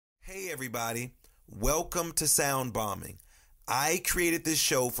everybody. Welcome to Sound Bombing. I created this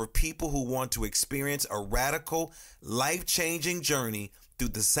show for people who want to experience a radical, life-changing journey through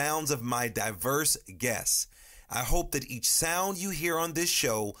the sounds of my diverse guests. I hope that each sound you hear on this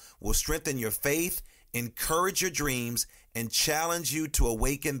show will strengthen your faith, encourage your dreams, and challenge you to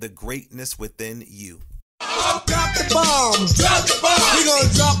awaken the greatness within you. Drop the bomb. Drop the bomb. We're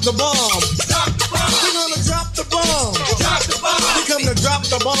gonna drop the bomb. Drop the bomb. We're gonna drop the bomb. Drop the bomb. We come to drop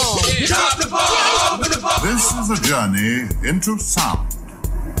the bomb. Drop the bomb. This is a journey into sound.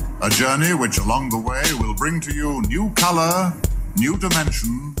 A journey which along the way will bring to you new color, new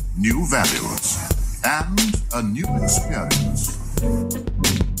dimension, new values, and a new experience.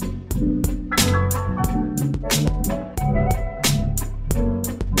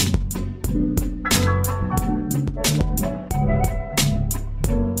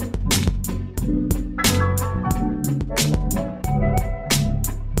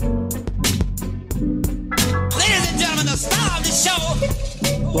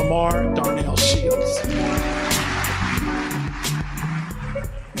 Lamar Darnell Shields.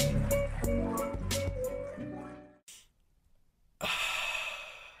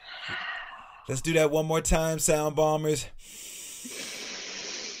 Let's do that one more time, Sound Bombers.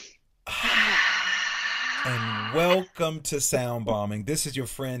 And welcome to Sound Bombing. This is your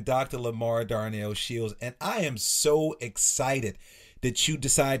friend, Dr. Lamar Darnell Shields, and I am so excited that you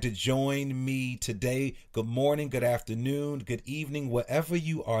decide to join me today. Good morning, good afternoon, good evening, wherever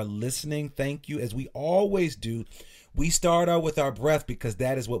you are listening. Thank you. As we always do, we start out with our breath because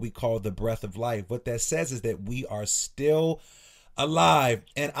that is what we call the breath of life. What that says is that we are still alive,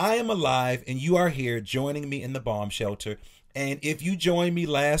 and I am alive, and you are here joining me in the BalmShelter. And if you joined me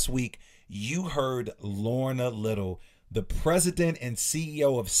last week, you heard Lorna Little, the president and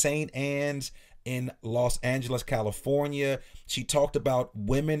CEO of St. Anne's in Los Angeles, California. She talked about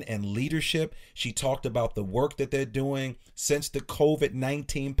women and leadership. She talked about the work that they're doing since the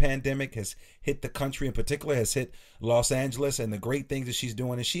COVID-19 pandemic has hit the country, in particular has hit Los Angeles, and the great things that she's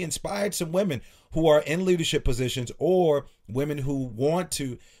doing. And she inspired some women who are in leadership positions or women who want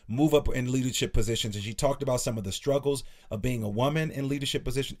to move up in leadership positions. And she talked about some of the struggles of being a woman in leadership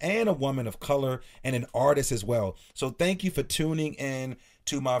position and a woman of color and an artist as well. So thank you for tuning in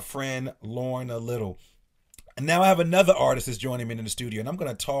to my friend Lorna Little. And now I have another artist that's joining me in the studio, and I'm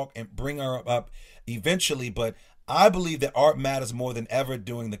going to talk and bring her up eventually, but I believe that art matters more than ever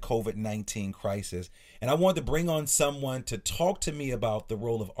during the COVID-19 crisis. And I wanted to bring on someone to talk to me about the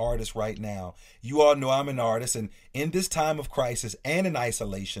role of artists right now. You all know I'm an artist, and in this time of crisis and in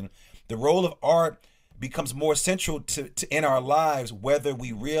isolation, the role of art becomes more central to in our lives, whether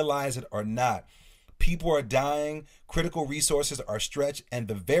we realize it or not. People are dying, critical resources are stretched, and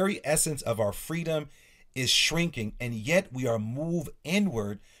the very essence of our freedom is shrinking, and yet we are moved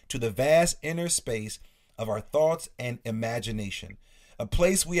inward to the vast inner space of our thoughts and imagination, a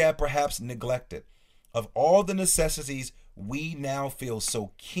place we have perhaps neglected. Of all the necessities we now feel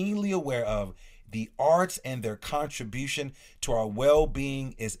so keenly aware of, the arts and their contribution to our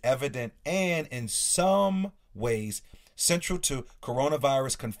well-being is evident and in some ways central to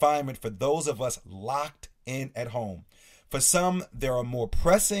coronavirus confinement for those of us locked in at home. For some, there are more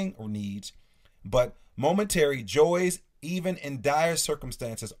pressing needs, but momentary joys, even in dire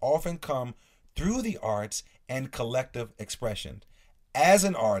circumstances, often come through the arts and collective expression. As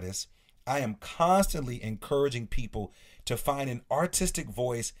an artist, I am constantly encouraging people to find an artistic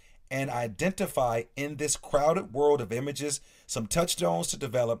voice and identify in this crowded world of images some touchstones to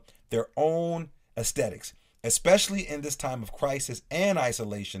develop their own aesthetics. Especially in this time of crisis and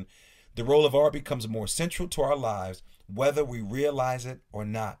isolation, the role of art becomes more central to our lives, whether we realize it or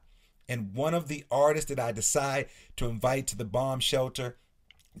not. And one of the artists that I decide to invite to the BalmShelter,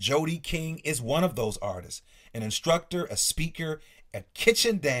 Jodie King, is one of those artists. An instructor, a speaker, a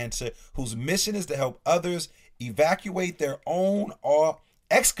kitchen dancer whose mission is to help others excavate their own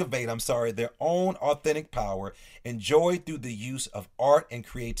authentic power and joy through the use of art and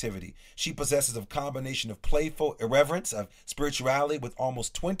creativity. She possesses a combination of playful irreverence, of spirituality, with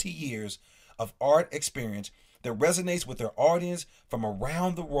almost 20 years of art experience that resonates with her audience from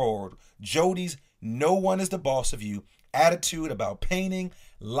around the world. Jodie's "no one is the boss of you" attitude about painting,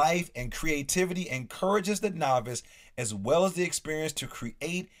 life, and creativity encourages the novice as well as the experience to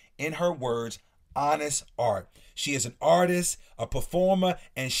create, in her words, honest art. She is an artist, a performer,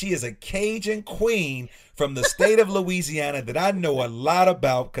 and she is a Cajun queen from the state of Louisiana that I know a lot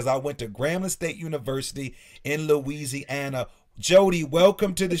about because I went to Grambling State University in Louisiana. Jodie,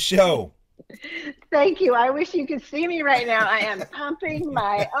 welcome to the show. Thank you. I wish you could see me right now. I am pumping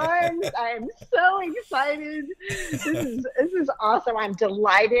my arms. I am so excited. This is awesome. I'm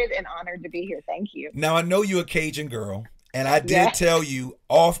delighted and honored to be here. Thank you. Now, I know you're a Cajun girl, and I did Yes. tell you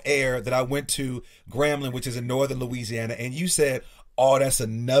off air that I went to Grambling, which is in northern Louisiana, and you said, "Oh, that's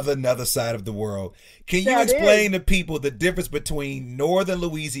another side of the world." Can you That explain to people the difference between northern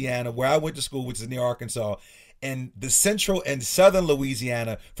Louisiana, where I went to school, which is near Arkansas, and the central and southern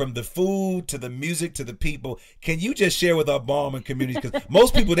Louisiana, from the food to the music to the people? Can you just share with our Balmain community? Because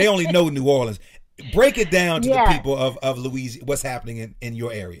most people, they only know New Orleans. Break it down to the Yeah. people of Louisiana, what's happening in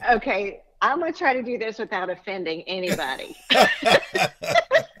your area. Okay. I'm going to try to do this without offending anybody. Because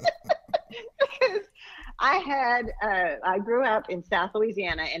I grew up in South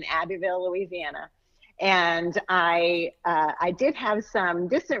Louisiana, in Abbeville, Louisiana. And I did have some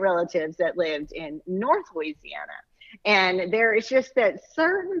distant relatives that lived in North Louisiana. And there is just that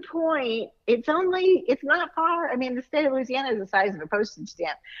certain point, it's not far. I mean, the state of Louisiana is the size of a postage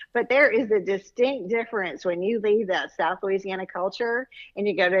stamp, but there is a distinct difference when you leave that South Louisiana culture and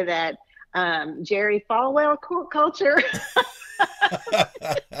you go to that Jerry Falwell culture.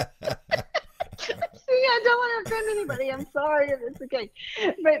 See, I don't want to offend anybody. I'm sorry if it's okay.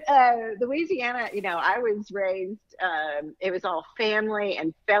 But Louisiana, I was raised, it was all family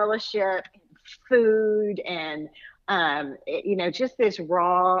and fellowship, and food, and, just this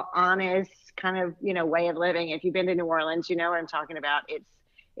raw, honest kind of, way of living. If you've been to New Orleans, you know what I'm talking about.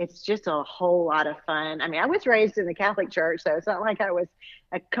 It's just a whole lot of fun. I mean, I was raised in the Catholic Church, so it's not like I was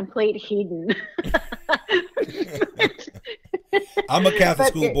a complete heathen. I'm a Catholic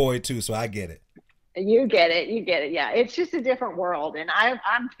school boy too, so I get it. You get it. Yeah. It's just a different world. And I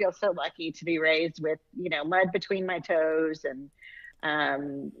feel so lucky to be raised with, mud between my toes and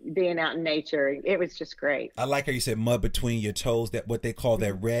being out in nature. It was just great. I like how you said mud between your toes, that what they call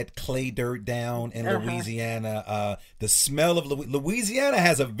that red clay dirt down in Louisiana. The smell of Louisiana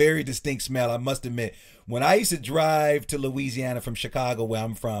has a very distinct smell, I must admit. When I used to drive to Louisiana from Chicago, where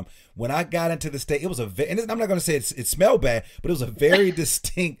I'm from, when I got into the state, it was and I'm not going to say it smelled bad, but it was a very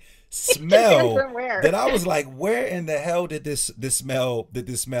distinct smell that I was like, where in the hell did this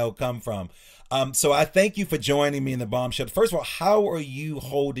smell come from? So I thank you for joining me in the BalmShelter. First of all, how are you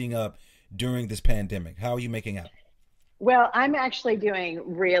holding up during this pandemic? How are you making out? Well, I'm actually doing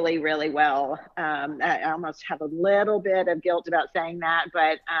really, really well. I almost have a little bit of guilt about saying that,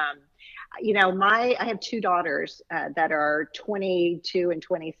 but I have two daughters that are 22 and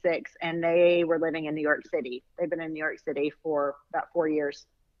 26, and they were living in New York City. They've been in New York City for about 4 years.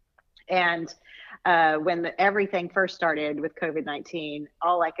 And when everything first started with COVID-19,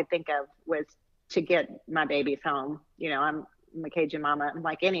 all I could think of was to get my babies home. I'm a Cajun mama,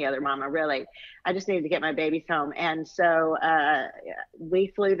 like any other mama, really. I just needed to get my babies home. And so we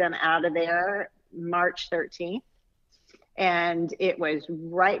flew them out of there March 13th. And it was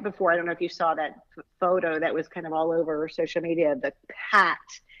right before, I don't know if you saw that photo that was kind of all over social media, the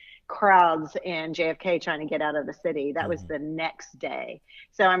packed crowds in JFK trying to get out of the city. That was the next day.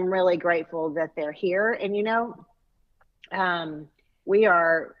 So I'm really grateful that they're here. And I'm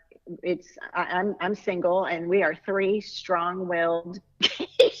single, and we are three strong-willed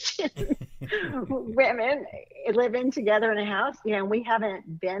Asian women living together in a house. We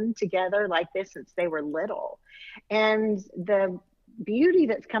haven't been together like this since they were little. And the beauty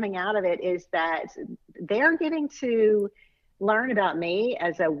that's coming out of it is that they're getting to learn about me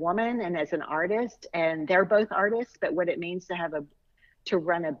as a woman and as an artist. And they're both artists, but what it means to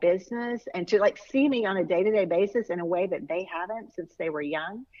run a business and to see me on a day-to-day basis in a way that they haven't since they were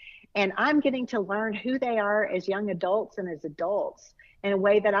young. And I'm getting to learn who they are as young adults and as adults in a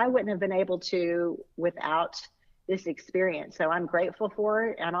way that I wouldn't have been able to without this experience. So I'm grateful for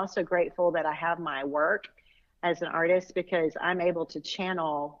it. I'm also grateful that I have my work as an artist, because I'm able to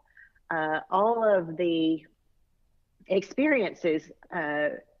channel all of the experiences.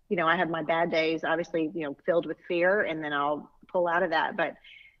 I have my bad days, obviously, filled with fear, and then I'll pull out of that. But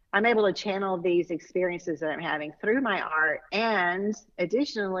I'm able to channel these experiences that I'm having through my art, and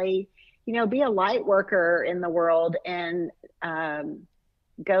additionally, be a light worker in the world and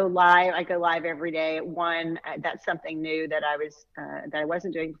go live. I go live every day at 1. That's something new that I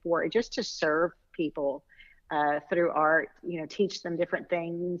wasn't doing before, just to serve people through art, teach them different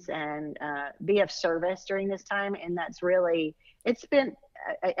things and be of service during this time. And that's really,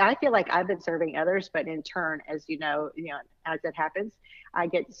 I feel like I've been serving others, but in turn, as as it happens, I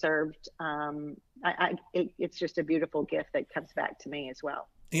get served. It's just a beautiful gift that comes back to me as well.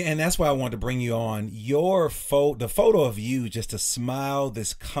 And that's why I wanted to bring you on. The photo of you, just a smile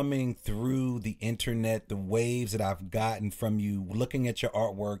that's coming through the internet, the waves that I've gotten from you, looking at your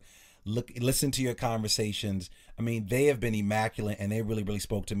artwork, listen to your conversations. I mean, they have been immaculate, and they really, really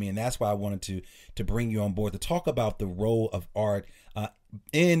spoke to me. And that's why I wanted to bring you on board to talk about the role of art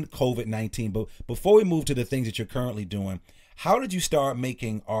in COVID-19. But before we move to the things that you're currently doing, how did you start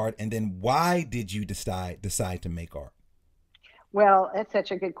making art, and then why did you decide to make art? Well, that's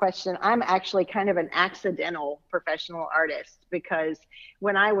such a good question. I'm actually kind of an accidental professional artist, because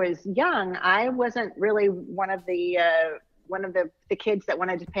when I was young, I wasn't really one of the kids that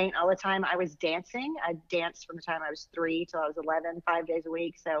wanted to paint all the time. I was dancing. I danced from the time I was 3 till I was 11, 5 days a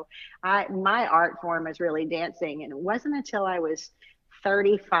week. So my art form is really dancing. And it wasn't until I was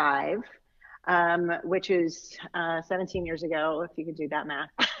 35, which is 17 years ago, if you could do that math.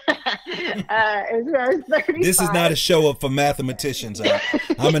 I was 35. This is not a show up for mathematicians.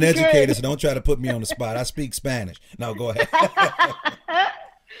 I'm an educator, so don't try to put me on the spot. I speak Spanish. No, go ahead.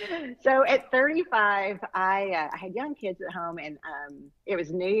 So at 35, I had young kids at home, and it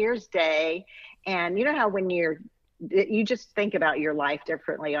was New Year's Day. And you know how when you just think about your life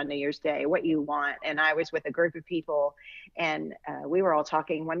differently on New Year's Day, what you want. And I was with a group of people, and we were all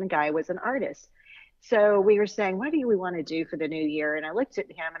talking. One guy was an artist. So we were saying, what do we want to do for the new year? And I looked at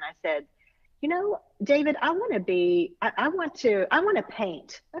him and I said, you know, David, I want to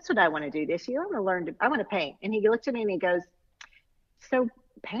paint. That's what I want to do this year. I want to paint. And he looked at me and he goes, so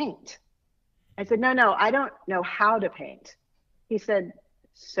paint. I said, no, I don't know how to paint. He said,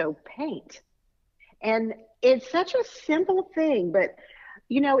 so paint. And it's such a simple thing, but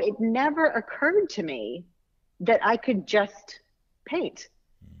you know, it never occurred to me that I could just paint.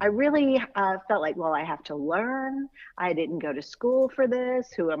 I really felt like, well, I have to learn. I didn't go to school for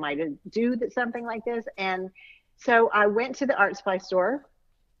this. Who am I to do something like this? And so I went to the art supply store,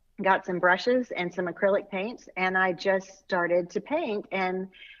 got some brushes and some acrylic paints, and I just started to paint. And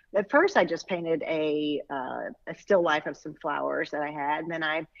at first I just painted a still life of some flowers that I had. And then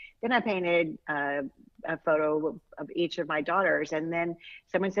I painted a photo of each of my daughters. And then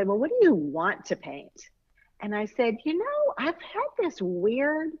someone said, well, what do you want to paint? And I said, you know, I've had this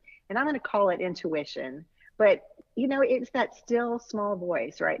weird, and I'm going to call it intuition, but you know, it's that still small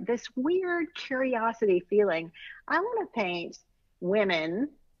voice, right? This weird curiosity feeling. I want to paint women,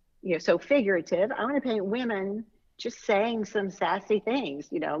 you know, so figurative. I want to paint women just saying some sassy things,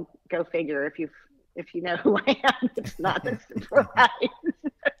 you know, go figure. If you know who I am, it's not a surprise.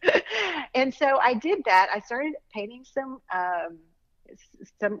 And so I did that. I started painting some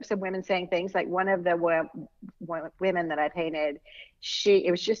women saying things. Like one of the women that I painted, it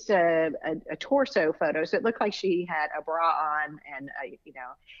was just a torso photo, so it looked like she had a bra on, and you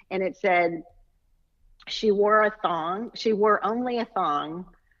know, and it said she wore a thong. She wore only a thong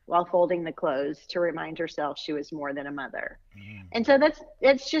while folding the clothes to remind herself she was more than a mother. And so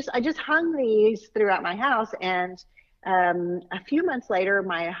I just hung these throughout my house. And a few months later,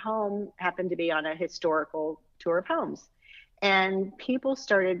 my home happened to be on a historical tour of homes. And people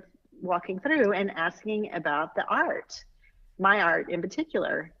started walking through and asking about the art, my art in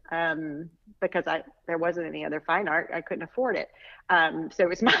particular, because there wasn't any other fine art. I couldn't afford it. So it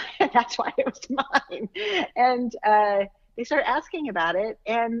was mine. That's why it was mine. And they started asking about it,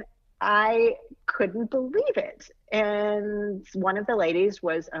 and I couldn't believe it. And one of the ladies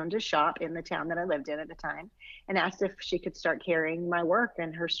owned a shop in the town that I lived in at the time, and asked if she could start carrying my work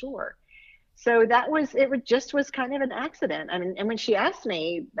in her store. So it just was kind of an accident. I mean, and when she asked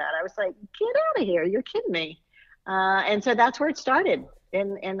me that, I was like, get out of here. You're kidding me. And so that's where it started.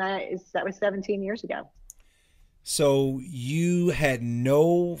 And that was 17 years ago. So you had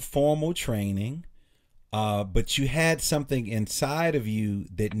no formal training, but you had something inside of you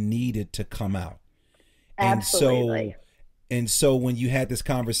that needed to come out. Absolutely. And so when you had this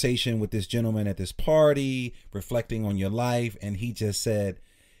conversation with this gentleman at this party, reflecting on your life, and he just said,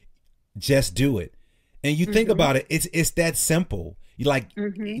 just do it. And you think about it, it's that simple. You like,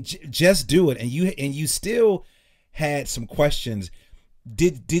 just do it. And you still had some questions.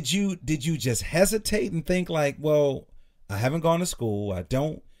 Did you just hesitate and think like, well, I haven't gone to school. I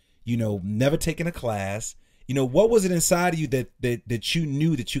don't, never taken a class. What was it inside of you that you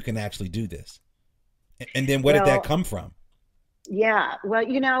knew that you can actually do this? And then where did that come from? Yeah. Well,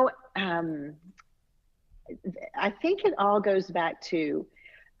 I think it all goes back to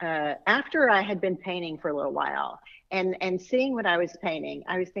after I had been painting for a little while and seeing what I was painting,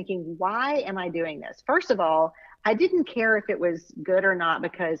 I was thinking, why am I doing this? First of all, I didn't care if it was good or not,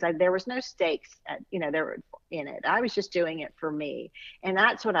 because there was no stakes, there were in it. I was just doing it for me. And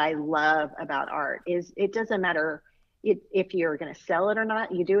that's what I love about art is it doesn't matter if you're going to sell it or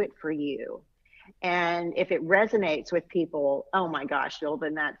not, you do it for you. And if it resonates with people, oh my gosh, well,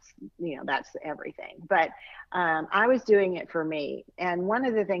 then that's everything. But I was doing it for me. And one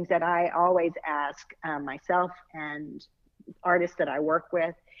of the things that I always ask myself and artists that I work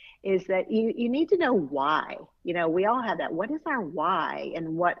with is that you need to know why. We all have that. What is our why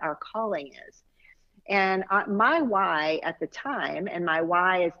and what our calling is? And my why at the time, and my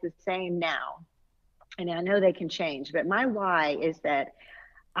why is the same now, and I know they can change, but my why is that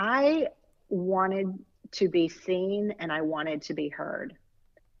I wanted to be seen and I wanted to be heard.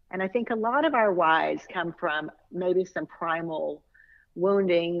 And I think a lot of our whys come from maybe some primal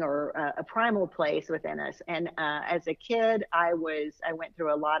wounding or a primal place within us. And as a kid, I went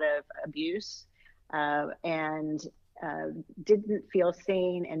through a lot of abuse and didn't feel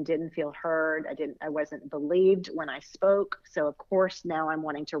seen and didn't feel heard. I wasn't believed when I spoke. So of course now I'm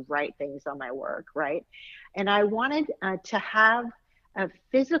wanting to write things on my work, right? And I wanted to have a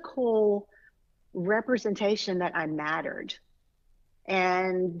physical representation that I mattered.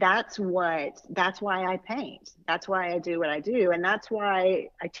 And that's why I paint. That's why I do what I do. And that's why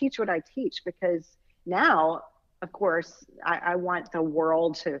I teach what I teach, because now, of course, I want the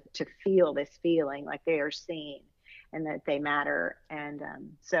world to feel this feeling like they are seen and that they matter. And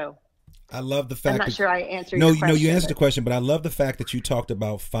so I love the fact I'm not sure I answered your question. No, you answered the question, but I love the fact that you talked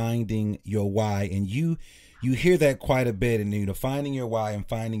about finding your why, and you hear that quite a bit, and finding your why and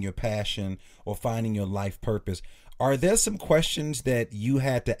finding your passion or finding your life purpose. Are there some questions that you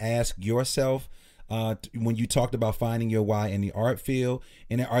had to ask yourself when you talked about finding your why in the art field?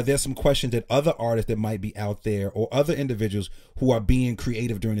 And are there some questions that other artists that might be out there or other individuals who are being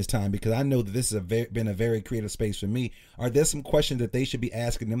creative during this time? Because I know that this has been a very creative space for me. Are there some questions that they should be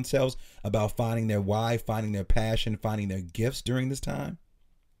asking themselves about finding their why, finding their passion, finding their gifts during this time?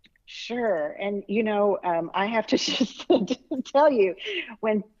 Sure. And, I have to just tell you,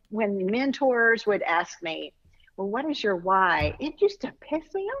 when mentors would ask me, well, what is your why? It used to piss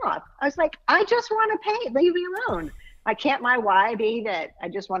me off. I was like, I just want to paint. Leave me alone. Can't my why be that I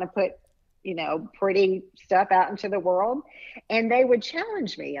just want to put, pretty stuff out into the world? And they would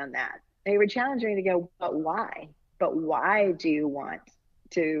challenge me on that. They would challenge me to go, but why? But why do you want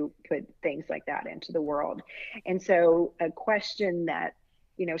to put things like that into the world? And so a question that,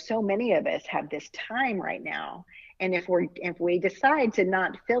 so many of us have this time right now. And if we decide to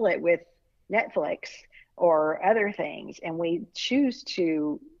not fill it with Netflix or other things, and we choose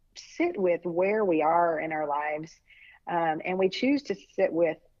to sit with where we are in our lives, and we choose to sit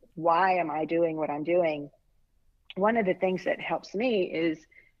with, why am I doing what I'm doing? One of the things that helps me is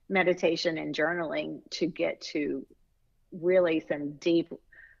meditation and journaling to get to really some deep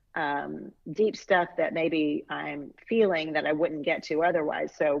stuff that maybe I'm feeling that I wouldn't get to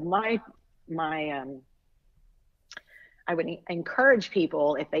otherwise. So I would encourage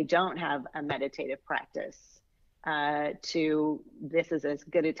people, if they don't have a meditative practice, this is as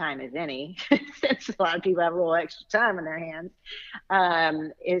good a time as any, since a lot of people have a little extra time on their hands,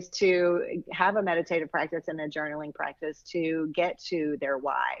 is to have a meditative practice and a journaling practice to get to their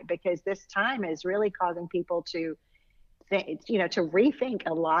why, because this time is really causing people to to rethink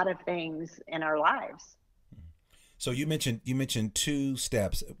a lot of things in our lives. So you mentioned two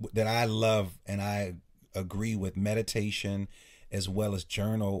steps that I love and I agree with: meditation as well as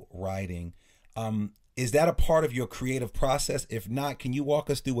journal writing. Is that a part of your creative process? If not, can you walk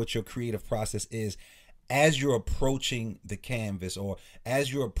us through what your creative process is as you're approaching the canvas, or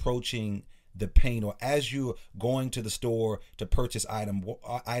as you're approaching the paint, or as you're going to the store to purchase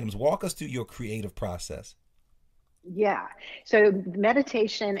items? Walk us through your creative process. Yeah. So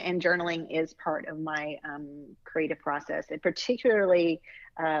meditation and journaling is part of my creative process, and particularly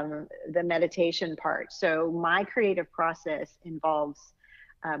the meditation part. So my creative process involves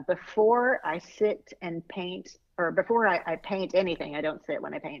before I sit and paint, or before I paint anything. I don't sit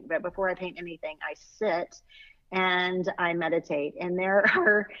when I paint, but before I paint anything, I sit and I meditate. And there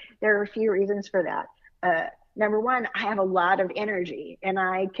are a few reasons for that. Number one, I have a lot of energy, and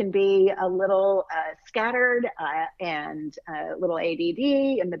I can be a little scattered and a little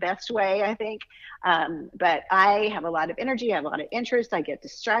ADD in the best way, I think. But I have a lot of energy. I have a lot of interest. I get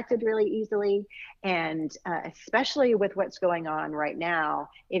distracted really easily. And especially with what's going on right now,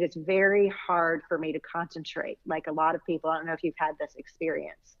 it is very hard for me to concentrate. Like a lot of people, I don't know if you've had this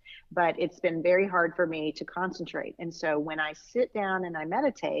experience, but it's been very hard for me to concentrate. And so when I sit down and I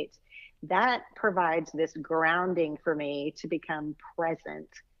meditate, that provides this grounding for me to become present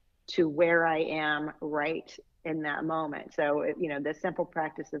to where I am right in that moment. So, the simple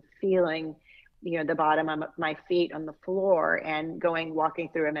practice of feeling, the bottom of my feet on the floor and walking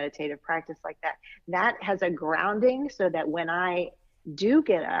through a meditative practice like that, that has a grounding, so that when I do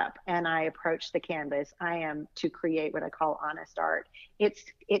get up and I approach the canvas, I am to create what I call honest art. It's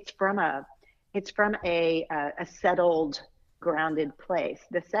from a settled, grounded place.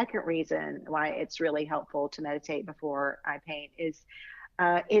 The second reason why it's really helpful to meditate before I paint is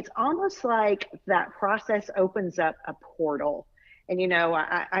it's almost like that process opens up a portal. And, you know,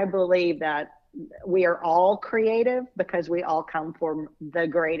 I believe that we are all creative because we all come from the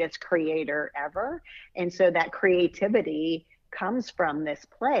greatest creator ever. And so that creativity comes from this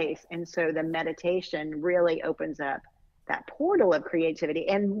place. And so the meditation really opens up that portal of creativity.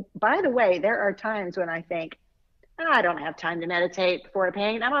 And by the way, there are times when I think, I don't have time to meditate before I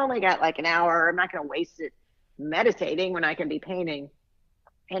paint. I've only got like an hour. I'm not going to waste it meditating when I can be painting.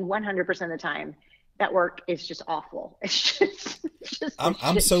 And 100% of the time, that work is just awful. It's just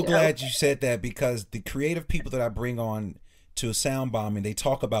I'm so show. glad you said that, because the creative people that I bring on to sound bombing, they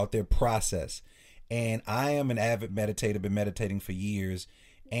talk about their process. And I am an avid meditator, been meditating for years.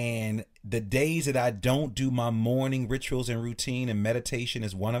 And the days that I don't do my morning rituals and routine, and meditation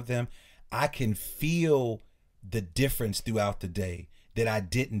is one of them, I can feel the difference throughout the day that I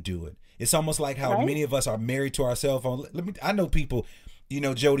didn't do it. It's almost like how many of us are married to our cell phone. I know people, you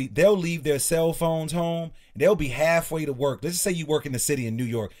know, Jody, they'll leave their cell phones home and they'll be halfway to work. Let's just say you work in the city in New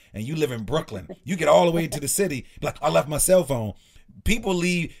York and you live in Brooklyn. You get all the way to the city, like, I left my cell phone. People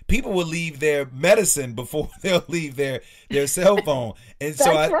will leave their medicine before they'll leave their cell phone. And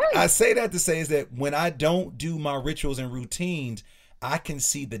so I say that to say is that when I don't do my rituals and routines, I can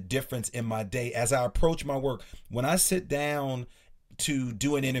see the difference in my day as I approach my work. When I sit down to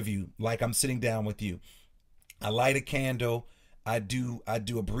do an interview, like I'm sitting down with you, I light a candle, I do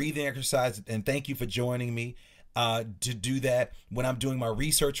a breathing exercise, and thank you for joining me to do that. When I'm doing my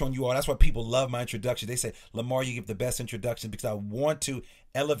research on you all, that's why people love my introduction. They say, Lamar, you give the best introduction, because I want to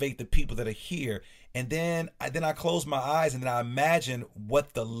elevate the people that are here. And then I close my eyes and then I imagine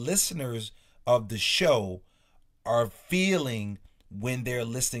what the listeners of the show are feeling when they're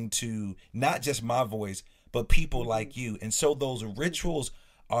listening to not just my voice, but people like you. And so those rituals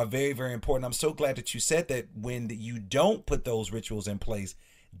are very, very important. I'm so glad that you said that. When you don't put those rituals in place,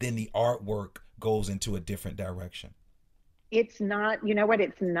 then the artwork goes into a different direction. It's not, you know what?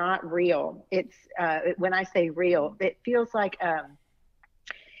 It's not real. It's when I say real, it feels like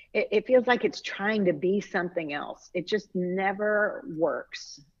it feels like it's trying to be something else. It just never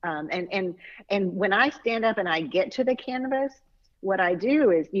works. And when I stand up and I get to the canvas, what I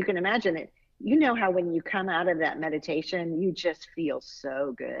do is, you can imagine it. You know how when you come out of that meditation, you just feel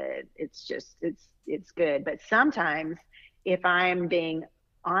so good. It's just, it's good. But sometimes if I'm being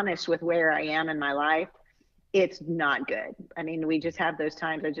honest with where I am in my life, it's not good. I mean, we just have those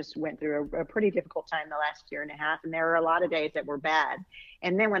times. I just went through a pretty difficult time the last year and a half, and there were a lot of days that were bad.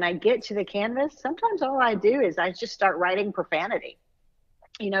 And then when I get to the canvas, sometimes all I do is I just start writing profanity,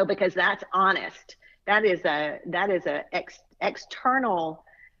 you know, because that's honest. That is a external.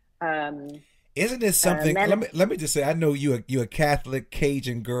 Isn't this something? Let me just say, I know you're a Catholic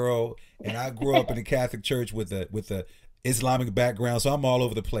Cajun girl, and I grew up in the Catholic Church with a Islamic background, so I'm all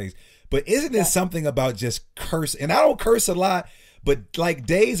over the place. But isn't there something about just curse? And I don't curse a lot, but like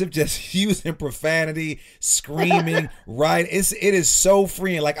days of just using profanity, screaming, right? It is so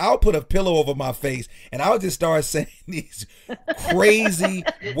freeing. Like, I'll put a pillow over my face and I'll just start saying these crazy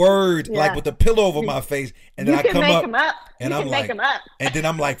words, like with the pillow over my face, and then I come up and I'm like, and then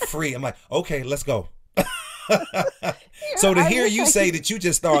I'm like free. I'm like, okay, let's go. So to hear you say that you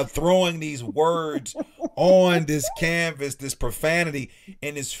just start throwing these words on this canvas, this profanity,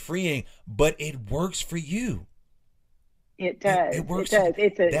 and it's freeing, but it works for you. It does. It works.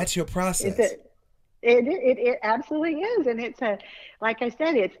 It does. That's your process. It absolutely is. And it's like I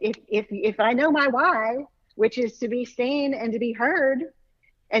said, it's if I know my why, which is to be seen and to be heard,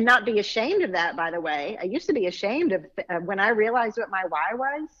 and not be ashamed of that, by the way. I used to be ashamed of when I realized what my why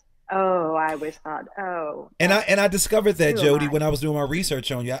was. Oh, I was thought, oh. And I discovered that, Jody, when I was doing my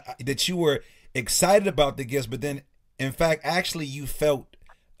research on you, that you were excited about the gifts, but then, in fact, actually you felt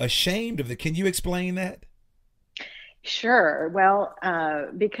ashamed of it. Can you explain that? Sure. Well,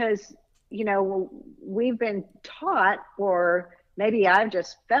 because, you know, we've been taught, or maybe I've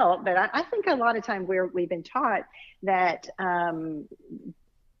just felt, but I think a lot of times we've been taught that,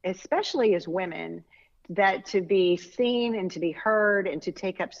 especially as women, that to be seen and to be heard and to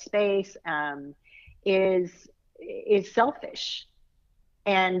take up space is selfish,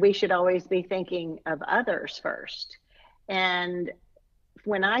 and we should always be thinking of others first. And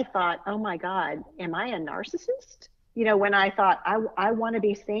when I thought, oh my God, am I a narcissist? You know, when I thought I want to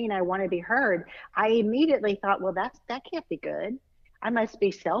be seen, I want to be heard, I immediately thought, well, that can't be good. I must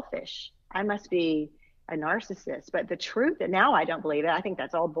be selfish. I must be a narcissist. But the truth that now I don't believe it. I think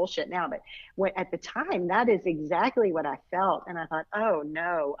that's all bullshit now. But at the time, that is exactly what I felt. And I thought, oh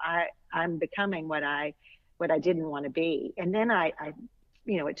no, I'm becoming what I didn't want to be. And then I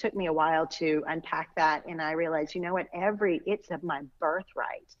it took me a while to unpack that. And I realized, you know what, it's of my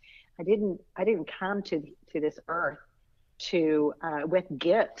birthright. I didn't come to this earth with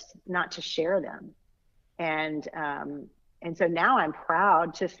gifts, not to share them. And so now I'm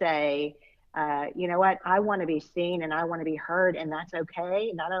proud to say, you know what, I want to be seen and I want to be heard, and that's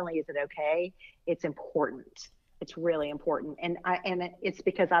okay. Not only is it okay, it's important. It's really important. And it's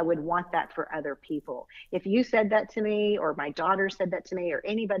because I would want that for other people. If you said that to me, or my daughter said that to me, or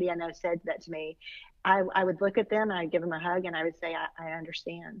anybody I know said that to me, I would look at them, I'd give them a hug, and I would say, I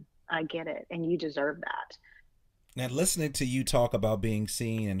understand. I get it. And you deserve that. Now, listening to you talk about being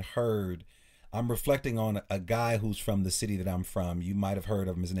seen and heard, I'm reflecting on a guy who's from the city that I'm from. You might have heard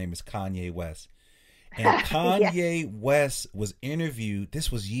of him. His name is Kanye West. And Kanye West was interviewed.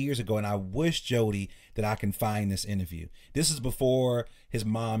 This was years ago, and I wish, Jodie, that I can find this interview. This is before his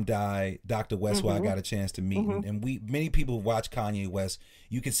mom died, Dr. West, who I got a chance to meet. And many people who watch Kanye West,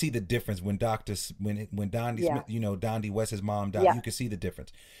 you can see the difference when Dondi Smith, Dondi West, his mom died. You can see the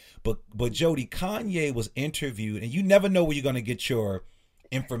difference. But Jodie, Kanye was interviewed, and you never know where you're going to get your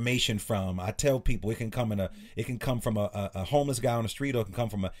information from. I tell people it can come from a homeless guy on the street, or it can come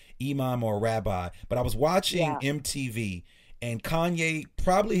from an imam or a rabbi. But I was watching MTV, and Kanye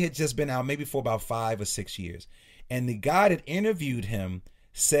probably had just been out maybe for about 5 or 6 years. And the guy that interviewed him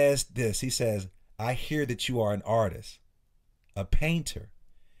says this. He says, "I hear that you are an artist, a painter."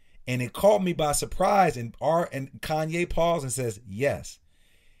 And it caught me by surprise. And Kanye paused and says, "Yes."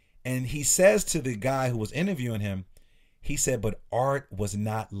 And he says to the guy who was interviewing him, he said, "But art was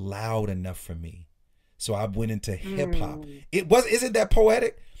not loud enough for me, so I went into hip hop." Isn't that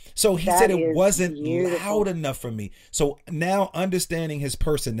poetic? So he said it wasn't loud enough for me. So now, understanding his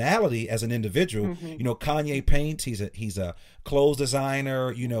personality as an individual, Kanye paints. He's a clothes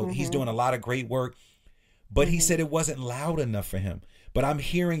designer. He's doing a lot of great work. But he said it wasn't loud enough for him. But I'm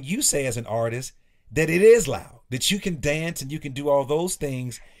hearing you say, as an artist, that it is loud. That you can dance and you can do all those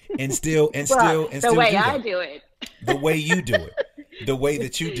things and still the way I do it. The way you do it, the way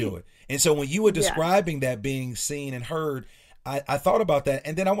that you do it. And so when you were describing that being seen and heard, I thought about that.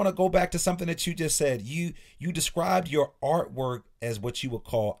 And then I want to go back to something that you just said. You described your artwork as what you would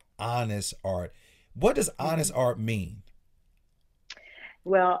call honest art. What does honest art mean?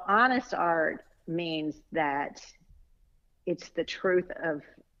 Well, honest art means that it's the truth of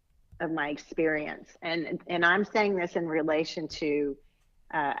my experience. And I'm saying this in relation to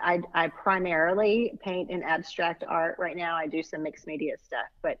I primarily paint in abstract art right now. I do some mixed media stuff,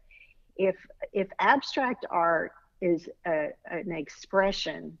 but if abstract art is an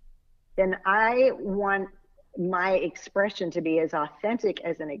expression, then I want my expression to be as authentic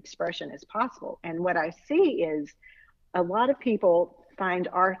as an expression as possible. And what I see is a lot of people find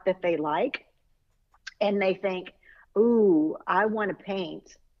art that they like, and they think, "Ooh, I want to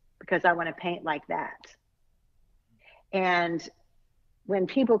paint because I want to paint like that." And when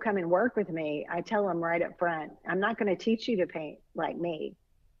people come and work with me, I tell them right up front, I'm not going to teach you to paint like me,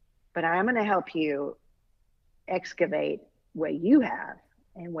 but I'm going to help you excavate what you have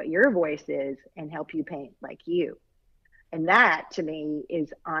and what your voice is and help you paint like you. And that, to me,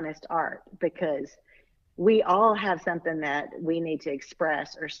 is honest art, because we all have something that we need to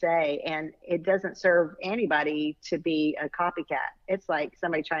express or say, and it doesn't serve anybody to be a copycat. It's like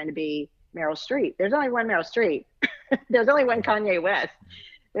somebody trying to be Meryl Streep. There's only one Meryl Streep. There's only one Kanye West.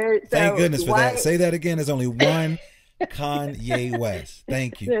 Thank goodness for that. Say that again. There's only one Kanye West.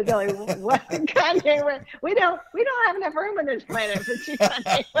 Thank you. There's only one Kanye West. We don't have enough room on this planet for two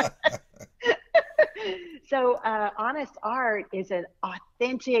Kanye West. So honest art is an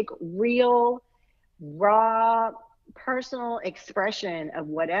authentic, real, raw, personal expression of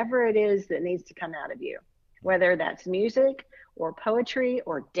whatever it is that needs to come out of you, whether that's music or poetry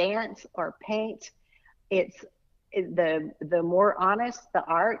or dance or paint. The more honest the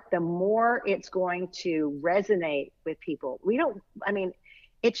art, the more it's going to resonate with people.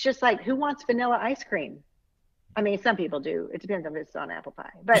 It's just like, who wants vanilla ice cream? I mean, some people do. It depends if it's on apple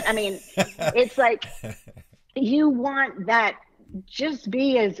pie. But I mean, it's like, you want that, just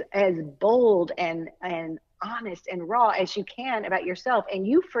be as bold and honest and raw as you can about yourself, and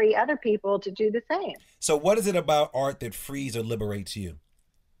you free other people to do the same. So what is it about art that frees or liberates you?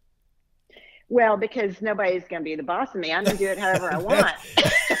 Well, because nobody's going to be the boss of me. I'm going to do it however I want.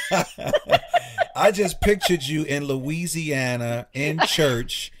 I just pictured you in Louisiana in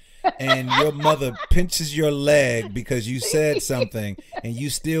church, and your mother pinches your leg because you said something, and you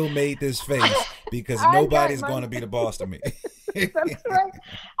still made this face. because I got nobody's my- going to be the boss to me. That's right.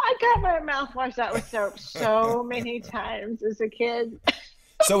 I got my mouth washed out with soap so many times as a kid.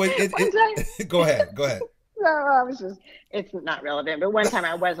 So One time, go ahead. so I was just, it's not relevant, but one time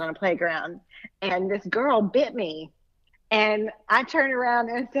I was on a playground and this girl bit me. And I turned around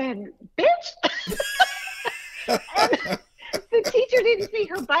and said, bitch. And the teacher didn't see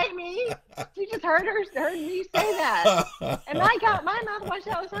her bite me. She just heard me say that. And I got my mouth washed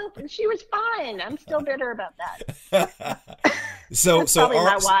out with soap and she was fine. I'm still bitter about that. That's probably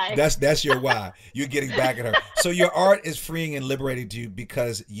my why. That's your why. You're getting back at her. So your art is freeing and liberating to you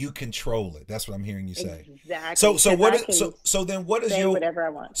because you control it. That's what I'm hearing you say. Exactly. So then what is say your whatever I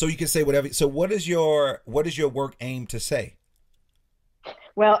want. So you can say whatever. So what is your work aim to say?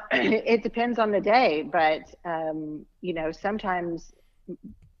 Well, it depends on the day, but sometimes,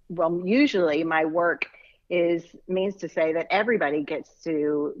 well, usually my work means to say that everybody gets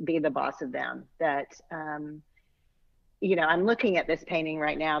to be the boss of them. That I'm looking at this painting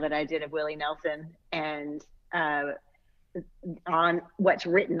right now that I did of Willie Nelson, and on what's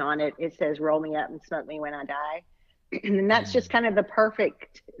written on it, it says, "Roll me up and smoke me when I die." And that's just kind of the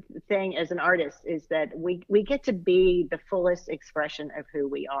perfect thing as an artist, is that we get to be the fullest expression of who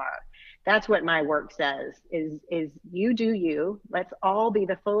we are. That's what my work says, is you do you. Let's all be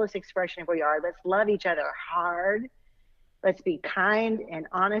the fullest expression of who we are. Let's love each other hard. Let's be kind and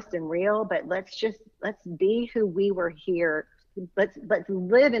honest and real, but let's be who we were here. Let's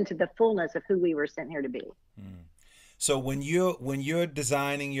live into the fullness of who we were sent here to be. So when you're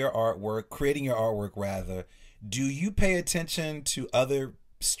designing your artwork, creating your artwork rather, do you pay attention to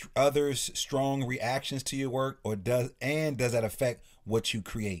others' strong reactions to your work, or does that affect what you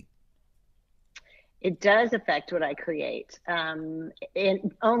create? It does affect what I create.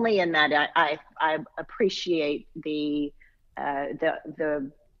 Only in that I appreciate the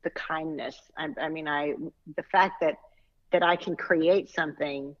kindness. The fact that I can create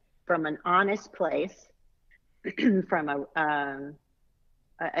something from an honest place, from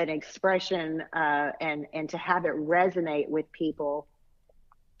an expression, and to have it resonate with people.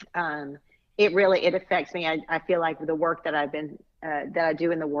 It affects me. I feel like the work that that I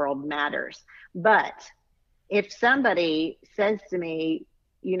do in the world matters. But if somebody says to me,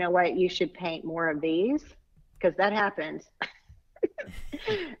 you know what, you should paint more of these, because that happens,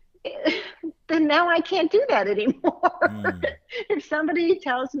 then now I can't do that anymore. If somebody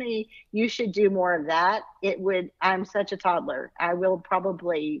tells me you should do more of that, I'm such a toddler. That will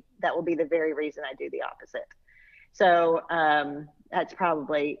be the very reason I do the opposite. So that's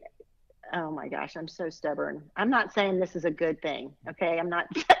probably, oh my gosh, I'm so stubborn. I'm not saying this is a good thing. Okay. I'm not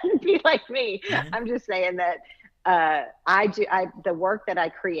saying be like me. Mm-hmm. I'm just saying that the work that I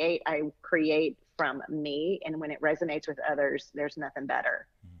create from me. And when it resonates with others, there's nothing better.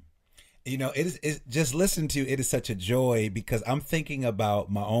 It just listen to it is such a joy, because I'm thinking about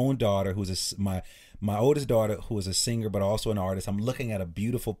my own daughter, my oldest daughter, who is a singer but also an artist. I'm looking at a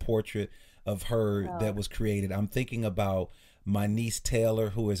beautiful portrait of her that was created. I'm thinking about my niece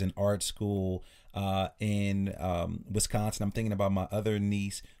Taylor, who is in art school in Wisconsin. I'm thinking about my other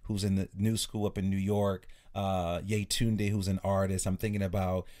niece who's in the new school up in New York, Yetunde, who's an artist. I'm thinking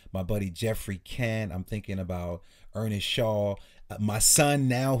about my buddy Jeffrey Kent. I'm thinking about Ernest Shaw. My son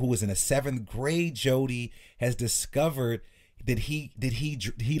now, who is in the 7th grade, Jody, has discovered that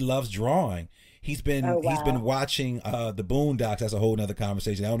he loves drawing. He's been watching the Boondocks. That's a whole nother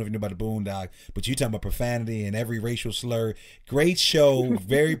conversation. I don't know if you know about the Boondocks, but you talking about profanity and every racial slur. Great show,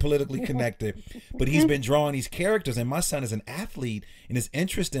 very politically connected. But he's been drawing these characters, and my son is an athlete and is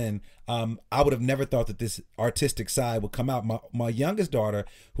interested in. I would have never thought that this artistic side would come out. My youngest daughter,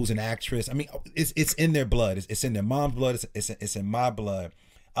 who's an actress, I mean, it's in their blood. It's in their mom's blood. It's in my blood.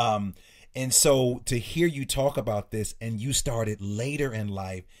 And so to hear you talk about this, and you started later in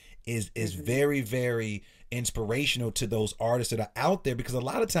life, is very, very inspirational to those artists that are out there, because a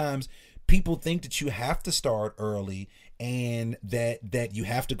lot of times people think that you have to start early and that you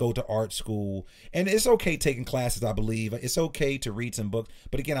have to go to art school. And it's okay taking classes, I believe. It's okay to read some books.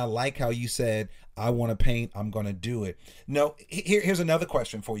 But again, I like how you said, I want to paint, I'm going to do it. No, here's another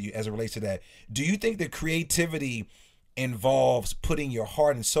question for you as it relates to that. Do you think that creativity involves putting your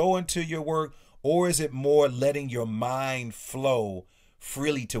heart and soul into your work, or is it more letting your mind flow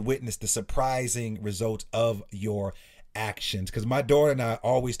freely to witness the surprising results of your actions? Because my daughter and I are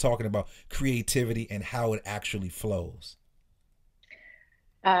always talking about creativity and how it actually flows.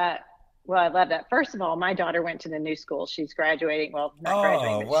 Well, I love that. First of all, my daughter went to the new school. She's graduating. Well, not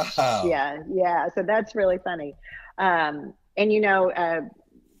graduating. Wow. Yeah. So that's really funny. And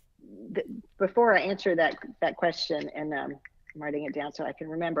before I answer that question, and I'm writing it down so I can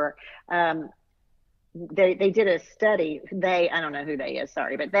remember, they did a study. I don't know who they is,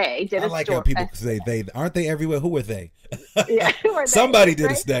 sorry, but they did I a like how story. people say they. Aren't they everywhere? Who are they? Yeah, who are they, Somebody did a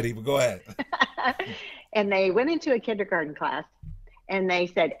right? study, but go ahead. And they went into a kindergarten class and they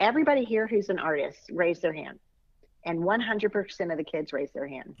said, everybody here who's an artist, raise their hand. And 100% of the kids raised their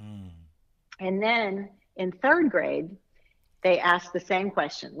hand. Mm. And then in third grade, they asked the same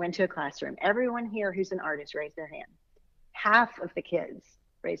question, went to a classroom. Everyone here who's an artist, raise their hand. Half of the kids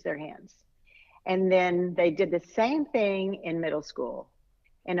raised their hands. And then they did the same thing in middle school,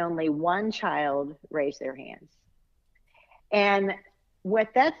 and only one child raised their hands. And what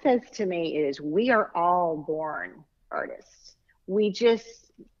that says to me is we are all born artists. We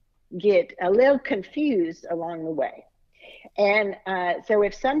just get a little confused along the way. And so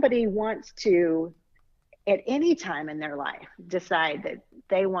if somebody wants to, at any time in their life, decide that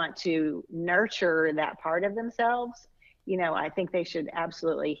they want to nurture that part of themselves, I think they should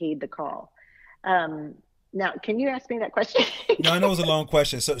absolutely heed the call. Now, can you ask me that question? No, I know it was a long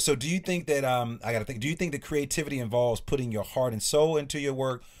question. So do you think that I gotta think? Do you think that creativity involves putting your heart and soul into your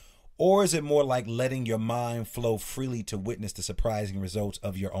work, or is it more like letting your mind flow freely to witness the surprising results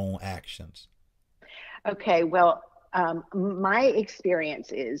of your own actions? Okay, well, my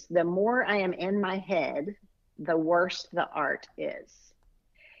experience is the more I am in my head, the worse the art is.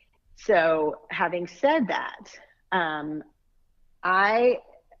 So, having said that,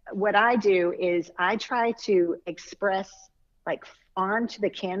 what I do is I try to express like onto the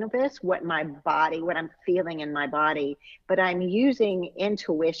canvas what I'm feeling in my body, but I'm using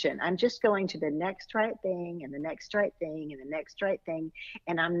intuition. I'm just going to the next right thing and the next right thing and the next right thing,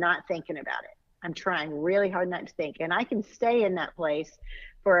 and I'm not thinking about it. I'm trying really hard not to think, and I can stay in that place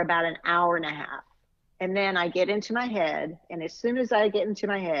for about an hour and a half. And then I get into my head, and as soon as I get into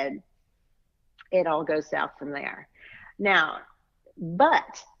my head, it all goes south from there. Now,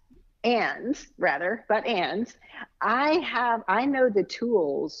 but I know the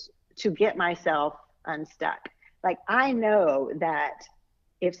tools to get myself unstuck. Like I know that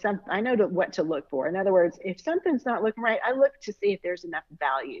I know what to look for. In other words, if something's not looking right, I look to see if there's enough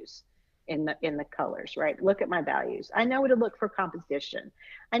values in the colors, right? Look at my values. I know to look for composition.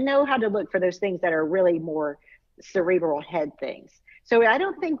 I know how to look for those things that are really more cerebral head things. So I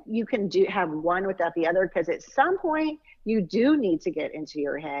don't think you can have one without the other, because at some point you do need to get into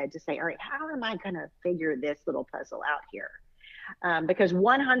your head to say, all right, how am I going to figure this little puzzle out here? Because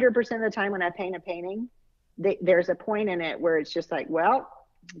 100% of the time when I paint a painting, there's a point in it where it's just like, well,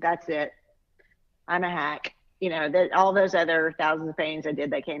 that's it. I'm a hack. All those other thousands of paintings I did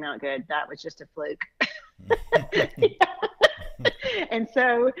that came out good, that was just a fluke. And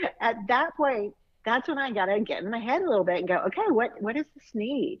so at that point, that's when I got to get in my head a little bit and go, okay, what does this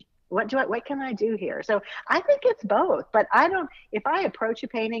need? What can I do here? So I think it's both, but if I approach a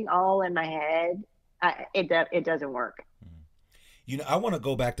painting all in my head, it doesn't work. I want to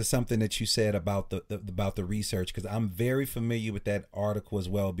go back to something that you said about the research, because I'm very familiar with that article as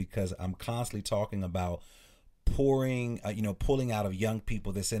well, because I'm constantly talking about pulling out of young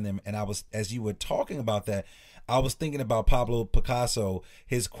people that's in them. And as you were talking about that, I was thinking about Pablo Picasso,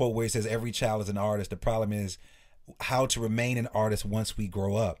 his quote where he says, every child is an artist. The problem is how to remain an artist once we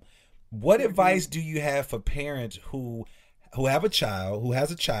grow up. What advice do you have for parents who has a child,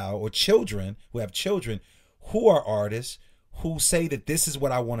 or children who have children who are artists, who say that this is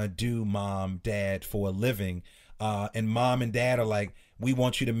what I want to do, mom, dad, for a living, and mom and dad are like, we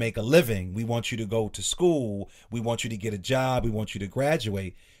want you to make a living, we want you to go to school, we want you to get a job, we want you to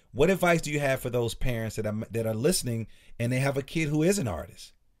graduate. What advice do you have for those parents that are listening and they have a kid who is an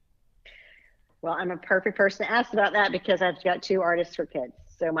artist? Well, I'm a perfect person to ask about that, because I've got two artists for kids.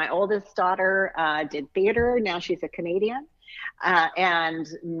 So my oldest daughter did theater. Now she's a comedian. And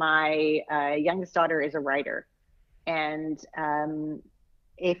my youngest daughter is a writer. And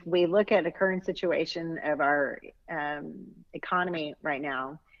if we look at the current situation of our economy right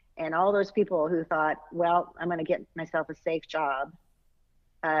now, and all those people who thought, well, I'm going to get myself a safe job,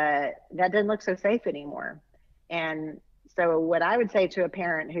 that doesn't look so safe anymore. And so what I would say to a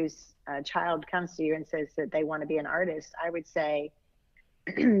parent whose child comes to you and says that they want to be an artist, I would say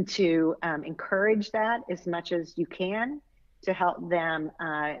to encourage that as much as you can, to help them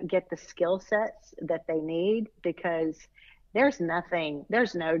get the skill sets that they need, because there's no,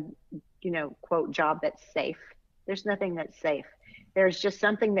 quote, job that's safe. There's nothing that's safe. There's just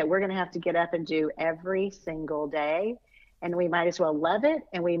something that we're going to have to get up and do every single day. And we might as well love it,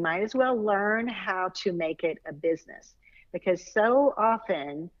 and we might as well learn how to make it a business, because so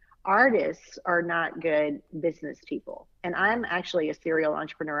often artists are not good business people. And I'm actually a serial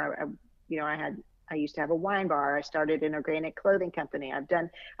entrepreneur. I used to have a wine bar. I started an organic clothing company. I've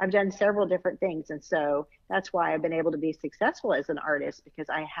done several different things. And so that's why I've been able to be successful as an artist, because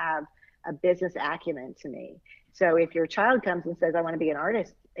I have a business acumen to me. So if your child comes and says, I want to be an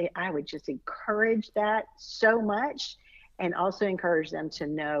artist, I would just encourage that so much, and also encourage them to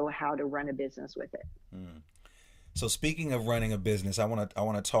know how to run a business with it. So speaking of running a business, I want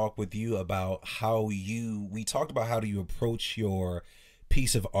to talk with you about we talked about how do you approach your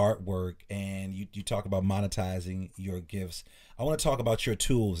piece of artwork, and you talk about monetizing your gifts. I want to talk about your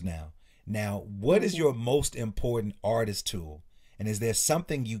tools now. Now, what is your most important artist tool? And is there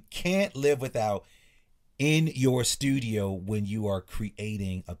something you can't live without in your studio when you are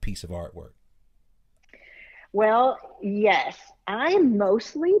creating a piece of artwork? Well, yes, I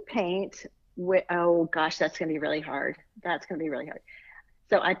mostly paint with, oh gosh, that's going to be really hard. That's going to be really hard.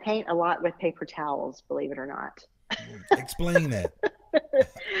 So I paint a lot with paper towels, believe it or not. Explain that.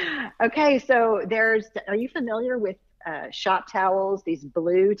 Okay, so are you familiar with shop towels, these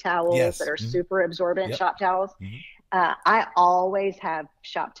blue towels Yes. that are super absorbent Yep. shop towels? I always have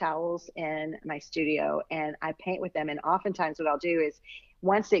shop towels in my studio, and I paint with them. And oftentimes what I'll do is,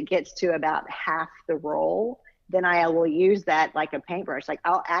 once it gets to about half the roll, then I will use that like a paintbrush. Like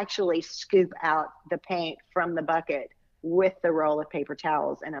I'll actually scoop out the paint from the bucket with the roll of paper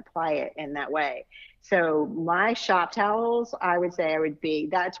towels and apply it in that way. So my shop towels, I would say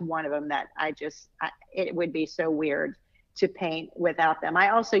that's one of them that it would be so weird to paint without them. I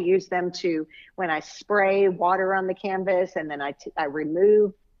also use them when I spray water on the canvas, and then I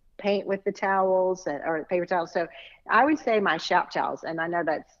remove paint with the towels or paper towels. So I would say my shop towels, and I know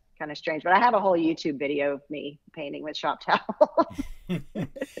that's kind of strange, but I have a whole YouTube video of me painting with shop towels.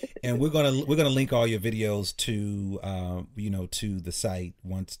 And we're gonna link all your videos to to the site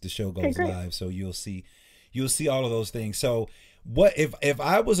once the show goes live, so you'll see all of those things. So what if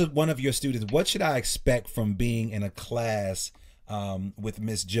I was one of your students, what should I expect from being in a class with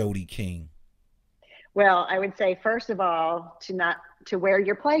Miss Jodie King? Well, I would say, first of all, to wear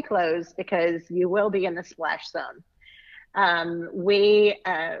your play clothes, because you will be in the splash zone.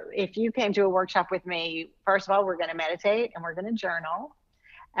 If you came to a workshop with me, first of all, we're going to meditate and we're going to journal.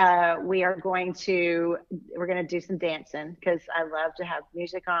 We're going to do some dancing, because I love to have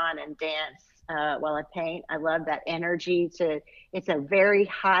music on and dance while I paint. I love that energy. It's a very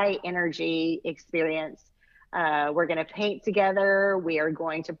high energy experience. We're going to paint together. We are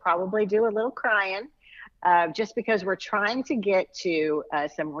going to probably do a little crying, just because we're trying to get to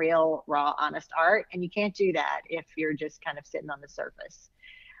some real, raw, honest art. And you can't do that if you're just kind of sitting on the surface.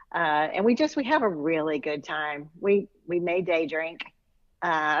 And we have a really good time. We may day drink.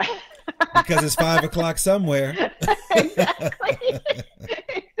 Because it's 5 o'clock somewhere. Exactly.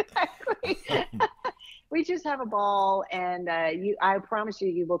 We just have a ball, and I promise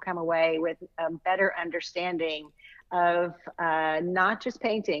you will come away with a better understanding of not just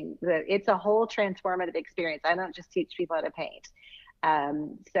painting. It's a whole transformative experience. I don't just teach people how to paint.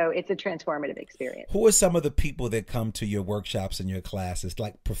 So it's a transformative experience. Who are some of the people that come to your workshops and your classes,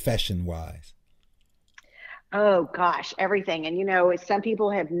 like profession-wise? Oh let's everything. And some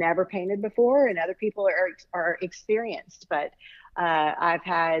people have never painted before, and other people are experienced. But I've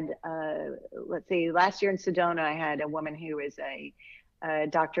had, last year in Sedona, I had a woman who is a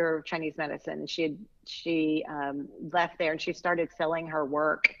doctor of Chinese medicine. She left there and she started selling her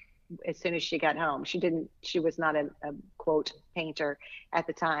work as soon as she got home. She was not a quote painter at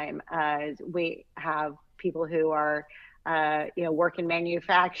the time. We have people who are work in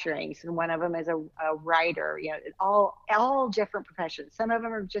manufacturing. So one of them is a writer. All different professions. Some of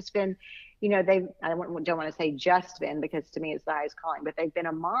them have just been, I don't want to say just been, because to me it's the highest calling, but they've been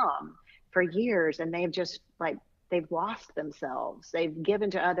a mom for years, and they've just they've lost themselves. They've given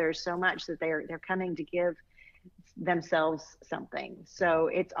to others so much that they're coming to give themselves something. So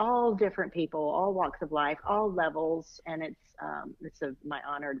it's all different people, all walks of life, all levels, and it's my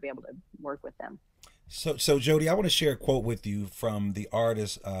honor to be able to work with them. So Jodie, I want to share a quote with you from the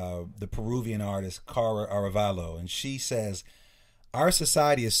artist, the Peruvian artist, Cara Arevalo. And she says, "Our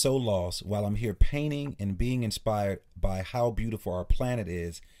society is so lost. While I'm here painting and being inspired by how beautiful our planet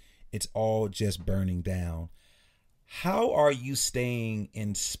is, it's all just burning down." How are you staying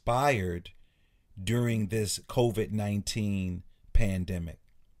inspired during this COVID-19 pandemic?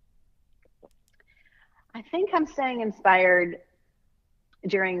 I think I'm staying inspired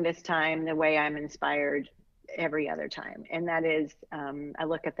during this time the way I'm inspired every other time. And that is, I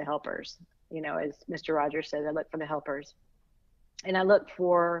look at the helpers. As Mr. Rogers said, I look for the helpers. And I look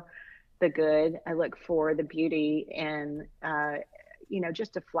for the good. I look for the beauty and,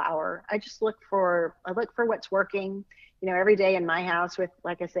 just a flower. I look for what's working, every day in my house with,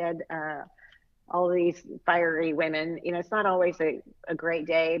 like I said, all these fiery women. You know, it's not always a great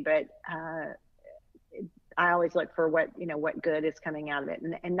day, but I always look for what good is coming out of it.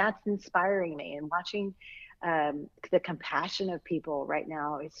 And that's inspiring me. And watching the compassion of people right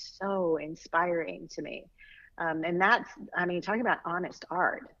now is so inspiring to me. And that's, I mean, talking about honest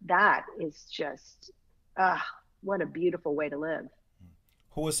art, that is just, what a beautiful way to live.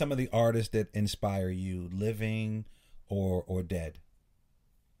 Who are some of the artists that inspire you, living or dead?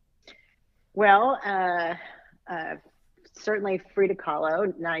 Well, certainly Frida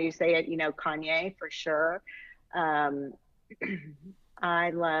Kahlo. Now you say it, Kanye for sure. Um, you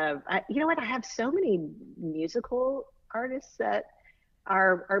know what? I have so many musical artists that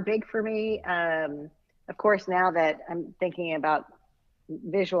are big for me. Of course, now that I'm thinking about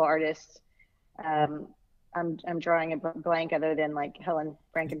visual artists, I'm drawing a blank other than like Helen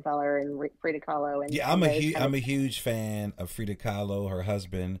Frankenthaler and Frida Kahlo. And Yeah, I'm a huge fan of Frida Kahlo, her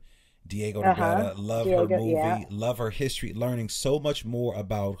husband Diego uh-huh. Rivera. Love her Diego, movie, yeah. love her history, learning so much more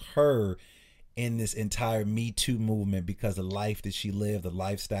about her in this entire Me Too movement because the life that she lived, the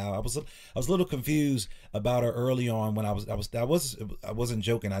lifestyle. I was a little confused about her early on when I wasn't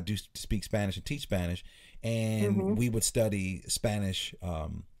joking. I do speak Spanish and teach Spanish, and Mm-hmm. we would study Spanish,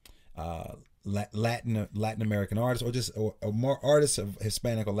 Latin American artists, or more artists of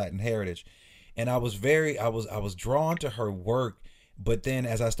Hispanic or Latin heritage. And I was drawn to her work. But then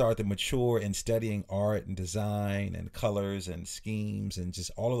as I started to mature in studying art and design and colors and schemes and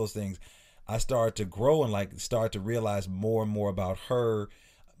just all of those things, I started to grow and like start to realize more and more about her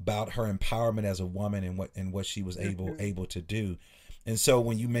empowerment as a woman and what she was Mm-hmm. able to do. And so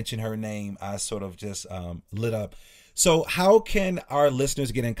when you mentioned her name, I sort of just lit up. So how can our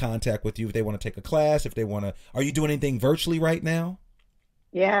listeners get in contact with you if they want to take a class, if they want to, are you doing anything virtually right now?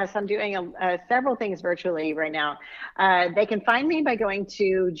 Yes, I'm doing several things virtually right now. They can find me by going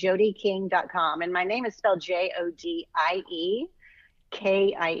to jodieking.com, and my name is spelled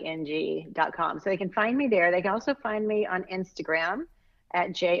JodieKing.com. So they can find me there. They can also find me on Instagram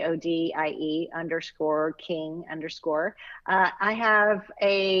at JODIE underscore King underscore. I have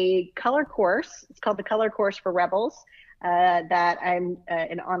a color course. It's called the Color Course for Rebels. That I'm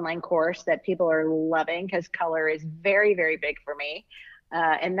an online course that people are loving because color is very, very big for me.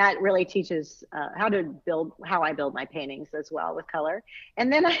 And that really teaches how I build my paintings as well with color.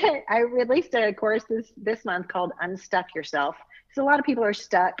 And then I released a course this month called Unstuck Yourself. So a lot of people are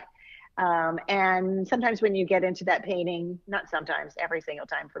stuck. And sometimes when you get into that painting, not sometimes, every single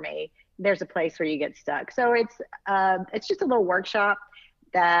time for me, there's a place where you get stuck. So it's just a little workshop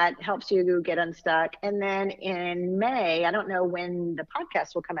that helps you get unstuck. And then in May, I don't know when the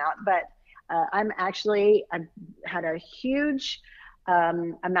podcast will come out, but I've had a huge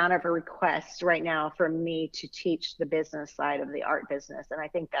amount of requests right now for me to teach the business side of the art business, and I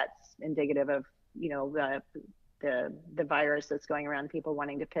think that's indicative of the virus that's going around, people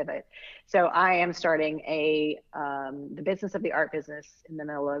wanting to pivot. So I am starting the business of the art business in the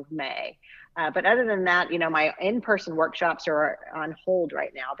middle of May. But other than that, my in-person workshops are on hold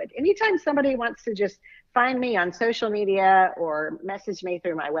right now. But anytime somebody wants to just find me on social media or message me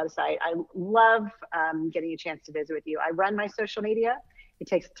through my website, I love getting a chance to visit with you. I run my social media. It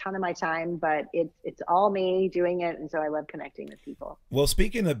takes a ton of my time, but it's all me doing it, and so I love connecting with people. Well,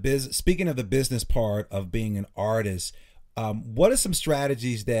 speaking of the business part of being an artist, what are some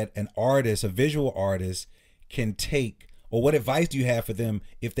strategies that an artist, a visual artist, can take, or what advice do you have for them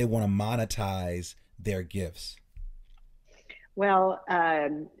if they want to monetize their gifts? Well, I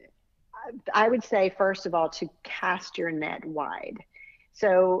would say, first of all, to cast your net wide.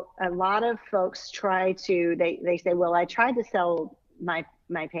 So a lot of folks they say, well, I tried to sell my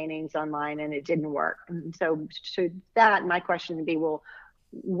paintings online and it didn't work. And so to that, my question would be, well,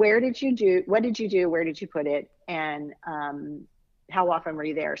 what did you do? Where did you put it? And how often were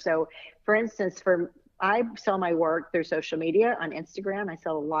you there? So for instance, I sell my work through social media on Instagram. I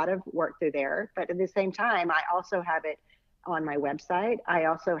sell a lot of work through there, but at the same time, I also have it on my website. I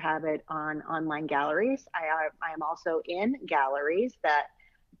also have it on online galleries. I am also in galleries that,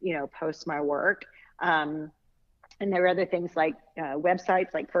 post my work. And there are other things like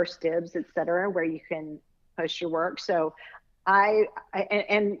websites like First Dibs, et cetera, where you can post your work. So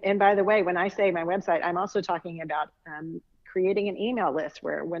and by the way, when I say my website, I'm also talking about creating an email list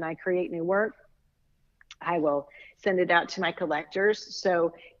where when I create new work, I will send it out to my collectors.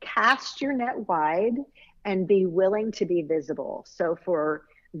 So cast your net wide and be willing to be visible. So for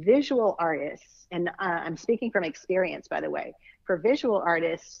visual artists, and I'm speaking from experience, by the way, for visual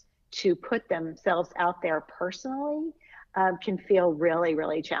artists to put themselves out there personally can feel really,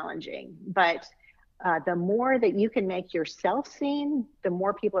 really challenging. But the more that you can make yourself seen, the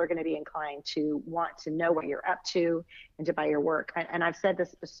more people are going to be inclined to want to know what you're up to and to buy your work. And I've said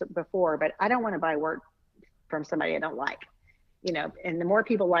this before, but I don't want to buy work from somebody I don't like, you know, and the more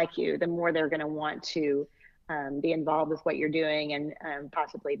people like you, the more they're going to want to be involved with what you're doing and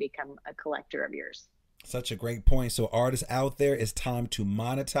possibly become a collector of yours. Such a great point. So artists out there, it's time to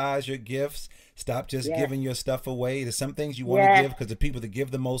monetize your gifts. Stop just giving your stuff away. There's some things you want to give because the people that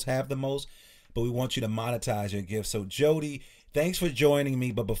give the most have the most, but we want you to monetize your gifts. So Jodie, thanks for joining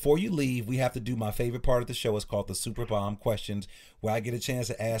me. But before you leave, we have to do my favorite part of the show. It's called the Super Bomb Questions, where I get a chance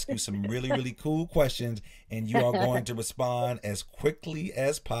to ask you some really, really cool questions, and you are going to respond as quickly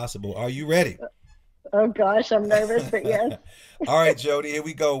as possible. Are you ready? Oh gosh, I'm nervous, but yes. All right, Jodie, here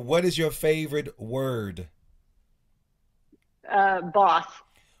we go. What is your favorite word? Boss.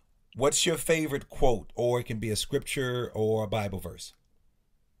 What's your favorite quote? Or it can be a scripture or a Bible verse.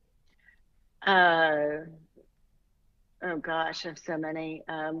 Oh gosh, I have so many.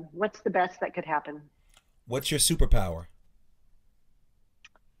 What's the best that could happen? What's your superpower?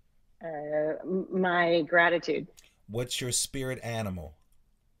 My gratitude. What's your spirit animal?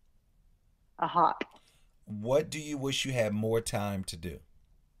 A hawk. What do you wish you had more time to do?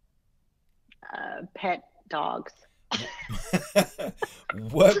 Pet dogs.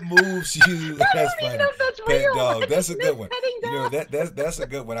 What moves you? That's funny. That's Pet real. dog. That's a good one. You know, Dog. that's a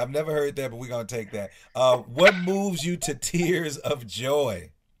good one. I've never heard that, but we're gonna take that. What moves you to tears of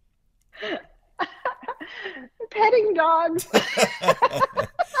joy? Petting dogs.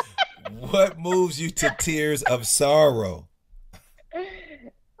 What moves you to tears of sorrow?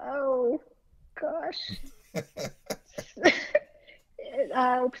 Oh gosh.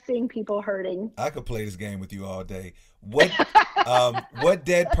 Seeing people hurting. I could play this game with you all day. What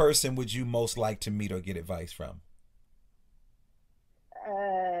dead person would you most like to meet or get advice from?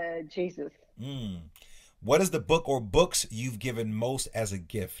 Jesus. What is the book or books you've given most as a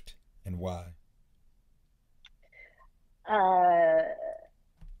gift, and why? What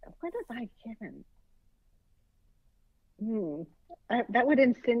have I given? That would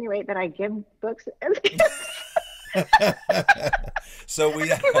insinuate that I give books as gifts. So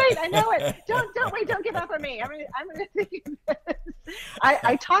we Okay, wait, I know it. Don't give up on me. I'm gonna think of this.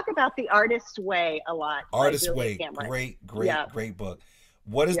 I talk about The Artist Way a lot. Artist Way, great book.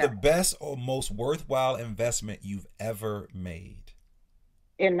 What is the best or most worthwhile investment you've ever made?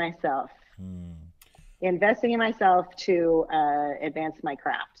 In myself. Investing in myself to advance my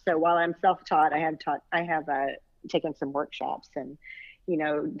craft. So while I'm self-taught, I have taken some workshops and, you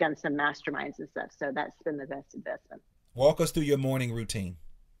know, done some masterminds and stuff. So that's been the best investment. Walk us through your morning routine.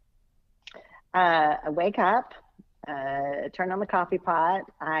 I wake up, turn on the coffee pot.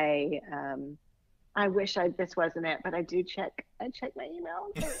 I wish this wasn't it, but I check my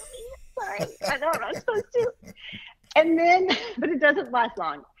email. Sorry, I know I'm not supposed to. And then, but it doesn't last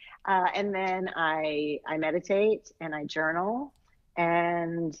long. And then I meditate and I journal,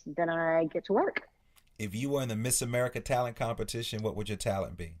 and then I get to work. If you were in the Miss America talent competition, what would your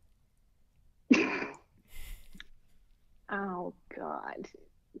talent be? Oh God.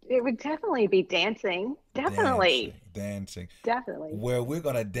 It would definitely be dancing. Definitely. Dancing. Definitely. Well, we're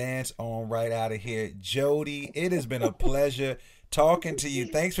going to dance on right out of here. Jodie, it has been a pleasure talking to you.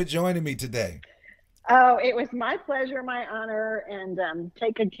 Thanks for joining me today. Oh, it was my pleasure, my honor, and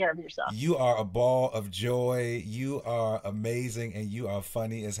take good care of yourself. You are a ball of joy. You are amazing, and you are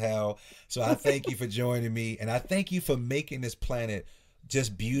funny as hell. So I thank you for joining me, and I thank you for making this planet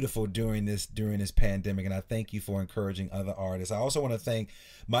just beautiful during this pandemic, and I thank you for encouraging other artists. I also want to thank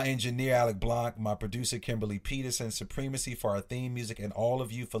my engineer Alec Blanc, my producer Kimberly Peterson, Supremacy for our theme music, and all of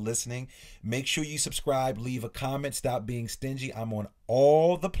you for listening. Make sure you subscribe, leave a comment, stop being stingy. I'm on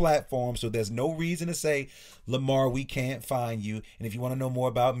all the platforms, so there's no reason to say, Lamar, we can't find you. And if you want to know more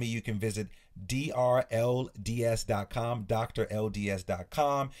about me, you can visit drlds.com,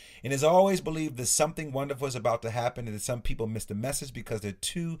 drlds.com. And as always, believe that something wonderful is about to happen, and that some people miss the message because they're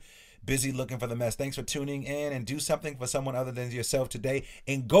too busy looking for the mess. Thanks for tuning in, and do something for someone other than yourself today,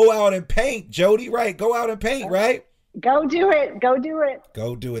 and go out and paint. Jodie, right? Go out and paint, right? Go do it. Go do it.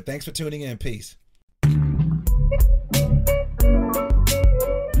 Go do it. Thanks for tuning in. Peace.